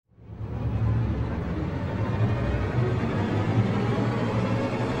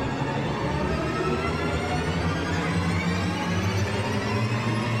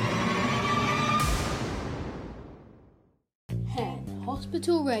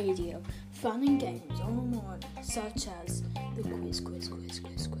Hospital Radio, fun and games on the morning, such as the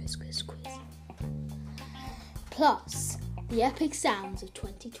quiz. Plus, the epic sounds of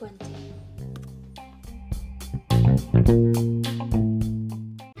 2020.